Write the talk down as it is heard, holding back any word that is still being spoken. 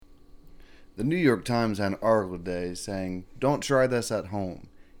The New York Times had an article today saying, "Don't try this at home."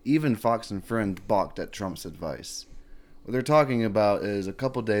 Even Fox and Friends balked at Trump's advice. What they're talking about is a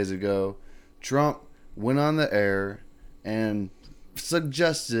couple days ago, Trump went on the air and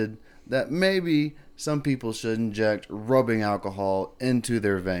suggested that maybe some people should inject rubbing alcohol into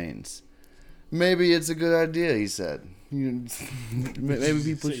their veins. Maybe it's a good idea, he said. Maybe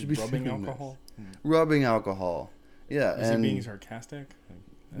people should be rubbing alcohol. Rubbing alcohol. Yeah. Is he being sarcastic?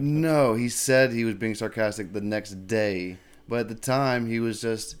 No, he said he was being sarcastic the next day, but at the time he was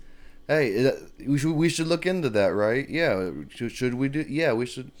just, "Hey, we should look into that, right? Yeah, should we do? Yeah, we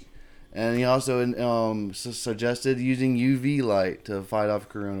should." And he also suggested using UV light to fight off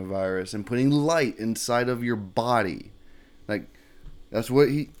coronavirus and putting light inside of your body, like that's what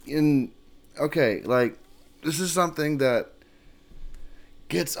he in. Okay, like this is something that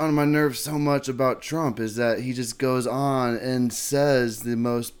gets on my nerves so much about Trump is that he just goes on and says the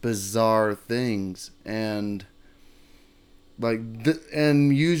most bizarre things, and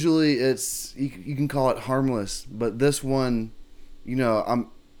and usually it's you can call it harmless, but this one,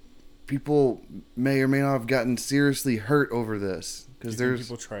 people may or may not have gotten seriously hurt over this because there's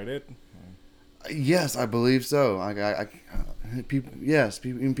people tried it. Yes, I believe so.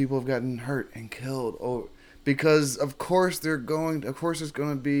 People have gotten hurt and killed because of course there's going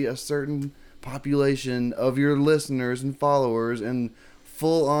to be a certain population of your listeners and followers and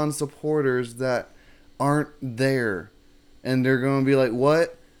full-on supporters that aren't there, and they're going to be like,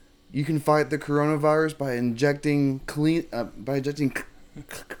 "What? You can fight the coronavirus by injecting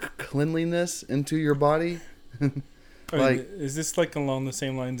cleanliness into your body?" Is this like along the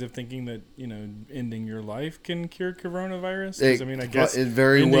same lines of thinking that ending your life can cure coronavirus? I guess it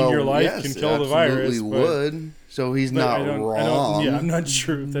very ending well, your life yes, can kill the virus. Absolutely would. So he's not wrong. I'm not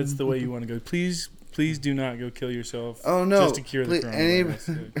sure if that's the way you want to go. Please do not go kill yourself. Oh no! Just to cure the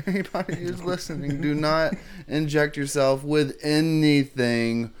coronavirus. Anybody who's listening, do not inject yourself with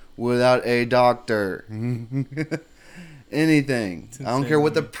anything without a doctor. Anything. I don't care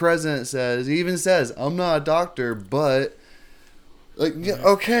what the president says. He even says, "I'm not a doctor, but..." Like, yeah,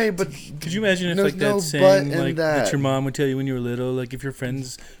 okay, but... Could you imagine if, like, that saying, like, that your mom would tell you when you were little? Like, if your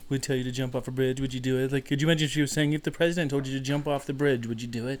friends would tell you to jump off a bridge, would you do it? Like, could you imagine if she was saying, if the president told you to jump off the bridge, would you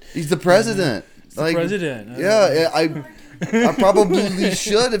do it? He's the president. He's the president. Yeah, I probably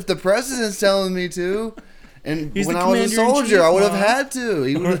should if the president's telling me to. And when I was a soldier, I would have had to.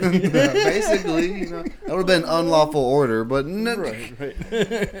 He would have, basically, that would have been unlawful order. But right.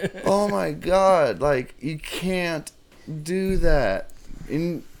 Oh my God! Like, you can't do that.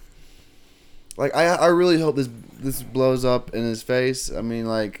 I really hope this blows up in his face. I mean,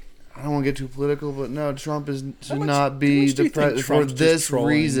 like, I don't want to get too political, but no, Trump should not be the president for this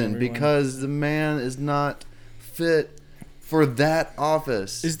reason, because the man is not fit for that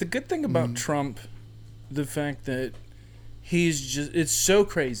office. Is the good thing about Trump the fact that it's so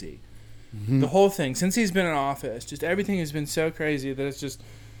crazy. The whole thing, since he's been in office, just everything has been so crazy that it's just,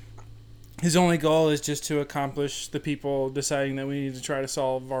 his only goal is just to accomplish the people deciding that we need to try to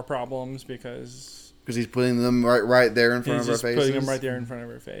solve our problems because he's putting them right there in front of our faces. He's putting them right there in front of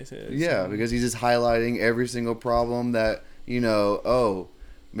our faces. Yeah, because he's just highlighting every single problem that,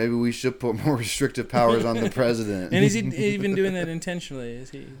 maybe we should put more restrictive powers on the president. And is he even doing that intentionally?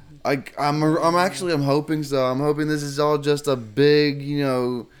 Is he? I'm hoping so. I'm hoping this is all just a big,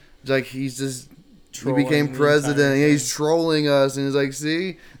 like he's just he became president. Yeah, he's trolling us, and he's like,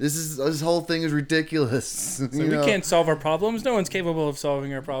 "See, this whole thing is ridiculous." So we can't solve our problems. No one's capable of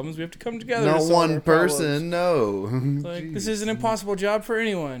solving our problems. We have to come together. Not to solve one our person. Problems. No. Like, this is an impossible job for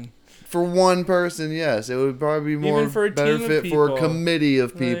anyone. For one person, yes, it would probably be more better fit for a committee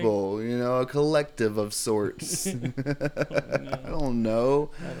of people, a collective of sorts. I don't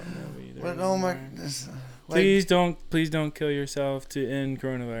know. Either. But oh my goodness. Please don't kill yourself to end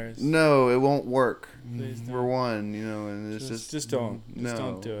coronavirus. No, it won't work. For one, and it's just don't. Just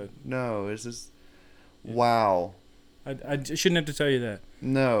don't do it. No, it's just wow. I shouldn't have to tell you that.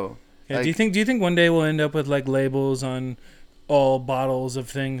 No. Okay, do you think one day we'll end up with like labels on all bottles of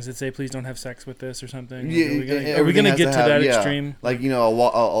things that say, "Please don't have sex with this" or something? Like, are we gonna get to that extreme? Like, a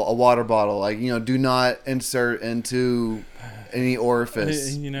water bottle. Like, do not insert into any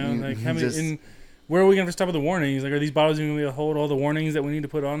orifice. Like how many? Where are we gonna stop with the warnings? Like, are these bottles even gonna be able to hold all the warnings that we need to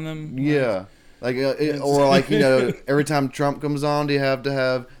put on them? Yeah. Every time Trump comes on, do you have to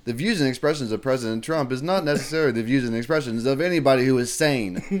have the views and expressions of President Trump is not necessarily the views and expressions of anybody who is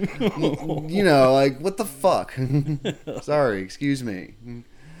sane. Like, what the fuck? Sorry, excuse me.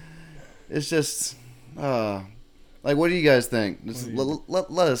 It's just, what do you guys think? Just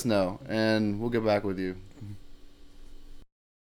let us know, and we'll get back with you.